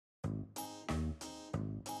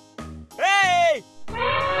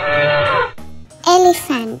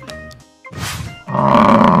Elephant.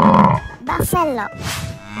 Buffalo.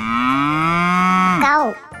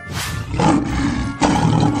 Cow.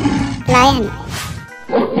 Lion.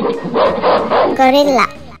 Gorilla.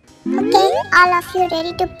 Okay, all of you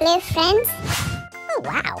ready to play, friends? Oh,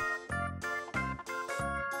 wow.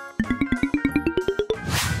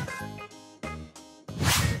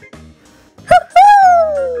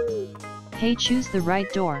 Hey, choose the right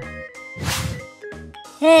door.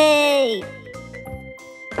 Hey!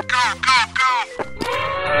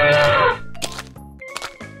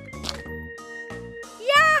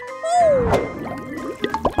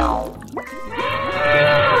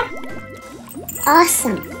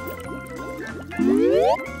 Awesome!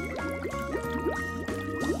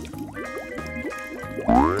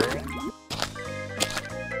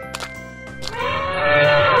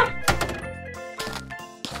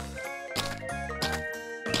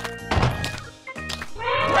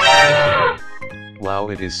 Wow,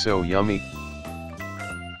 it is so yummy.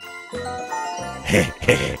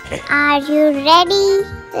 Are you ready?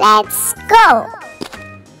 Let's go!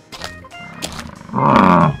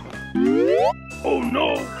 Oh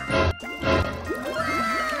no!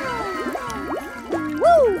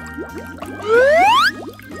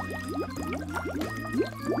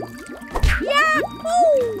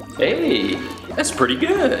 Hey, that's pretty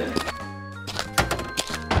good.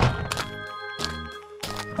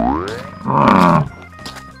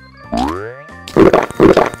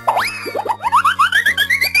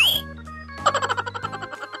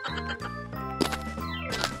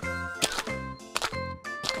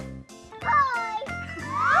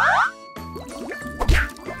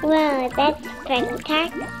 Wow, that's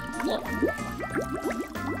fantastic.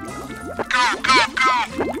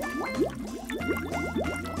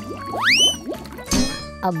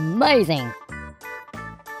 Amazing!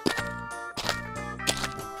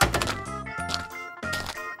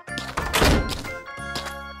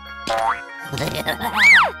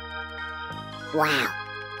 Wow.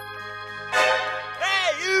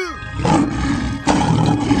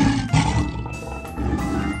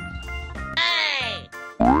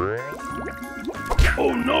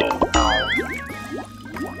 Oh no!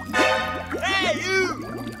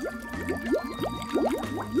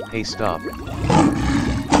 Hey, stop.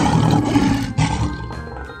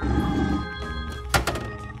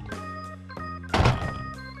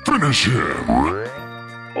 Finish him!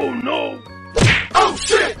 Oh no! Oh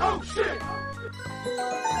shit! Oh shit!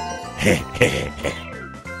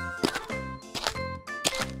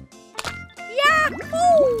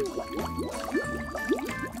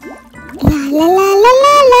 La la la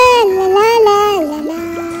la la la la la la.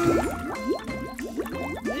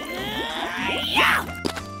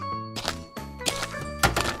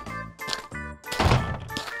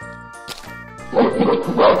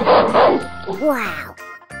 Wow.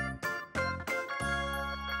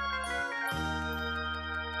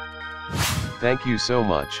 Thank you so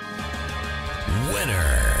much.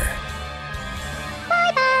 Winner!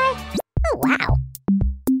 Bye-bye. Oh, wow.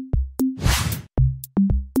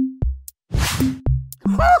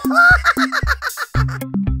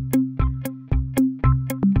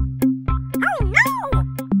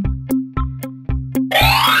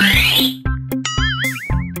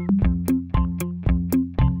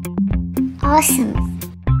 Awesome.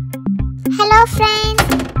 Hello, friends.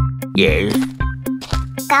 Yes?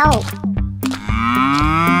 Cow.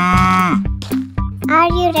 Are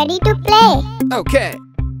you ready to play? Okay.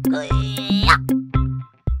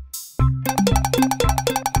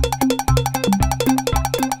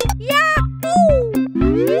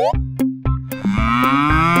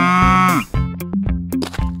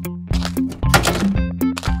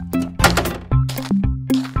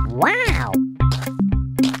 Wow.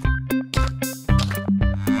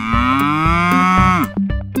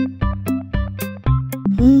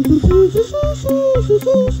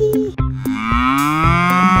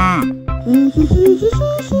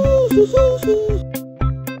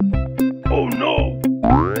 Oh no!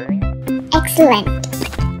 Excellent.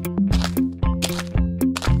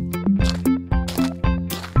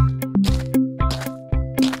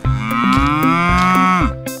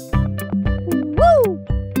 Woo!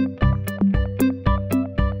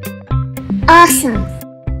 Awesome.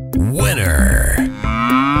 Winner!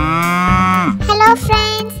 Hello,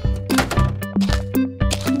 friends.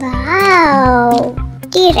 Wow.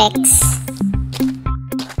 T-Rex.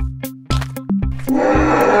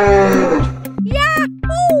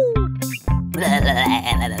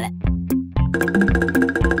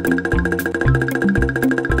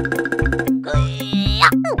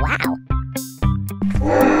 Oh, wow.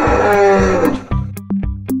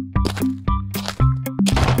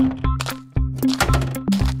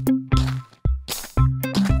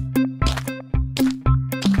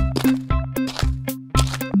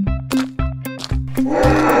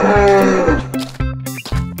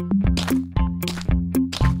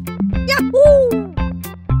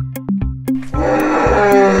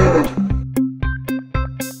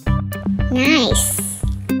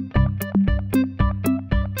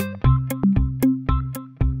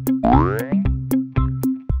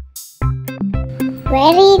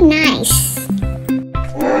 Very nice.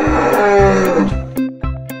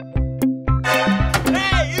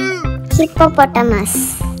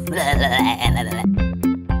 Hippopotamus. I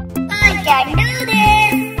can do this.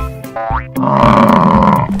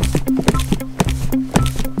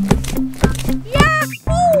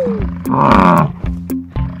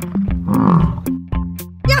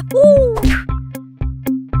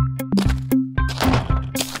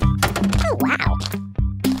 Oh, wow.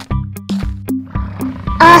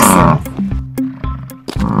 Awesome.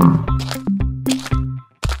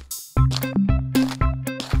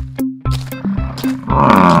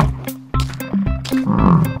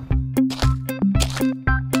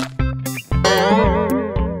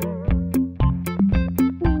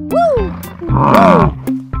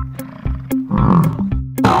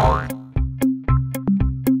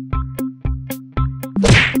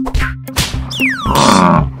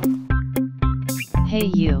 Hey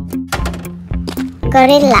you.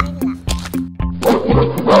 Gorilla.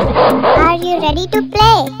 Are you ready to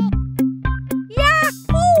play?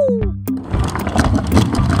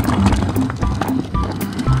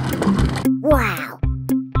 Wow.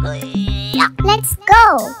 Let's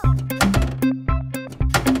go.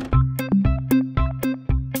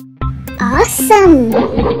 Awesome.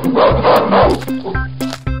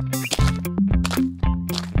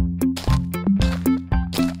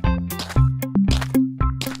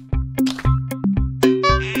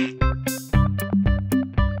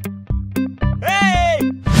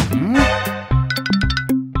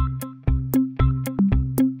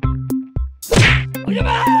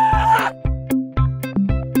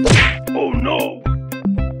 Oh no!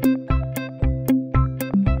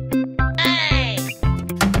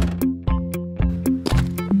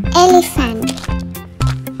 Elephant.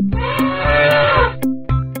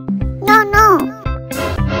 No, no.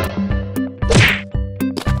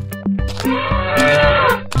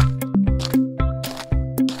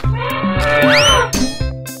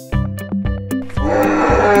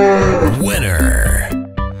 Winner.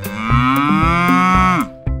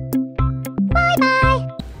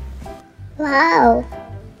 Wow.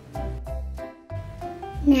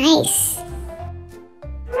 Nice.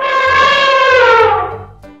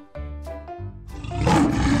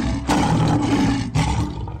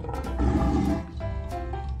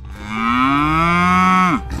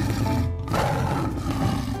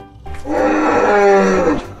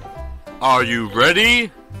 Are you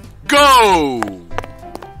ready? Go!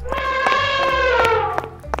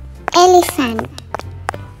 Elephant.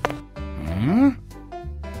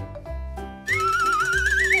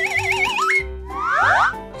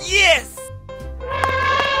 Yes!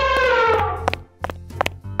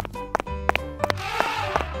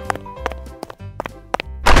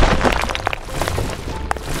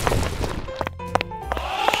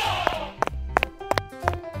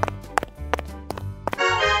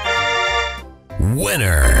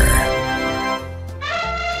 Winner.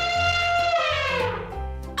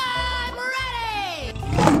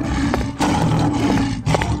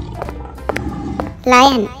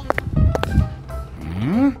 Lion.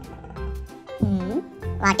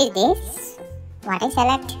 What is this? What I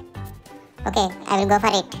select? Okay, I will go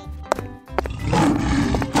for it.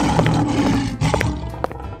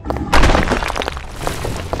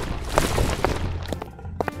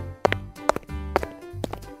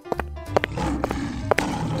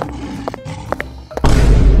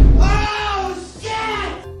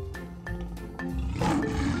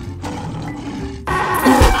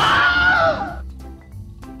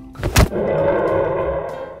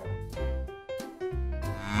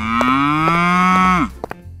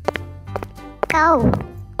 Go.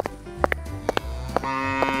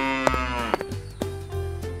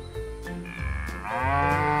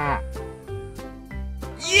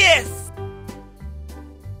 Yes!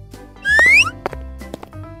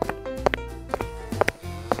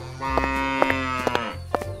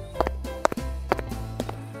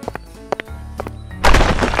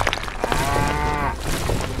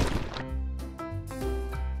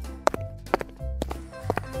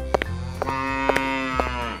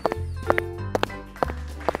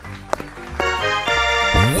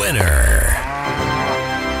 Winner.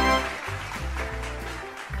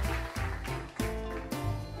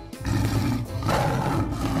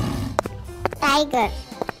 Tiger.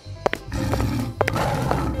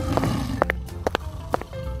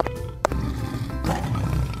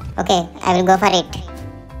 Okay, I will go for it.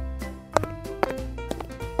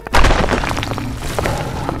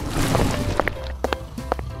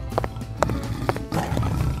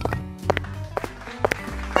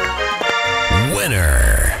 Winner.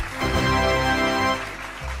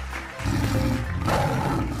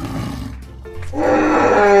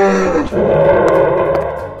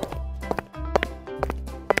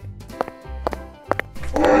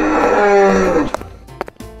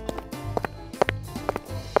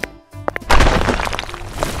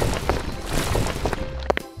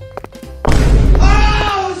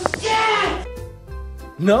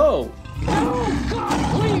 No!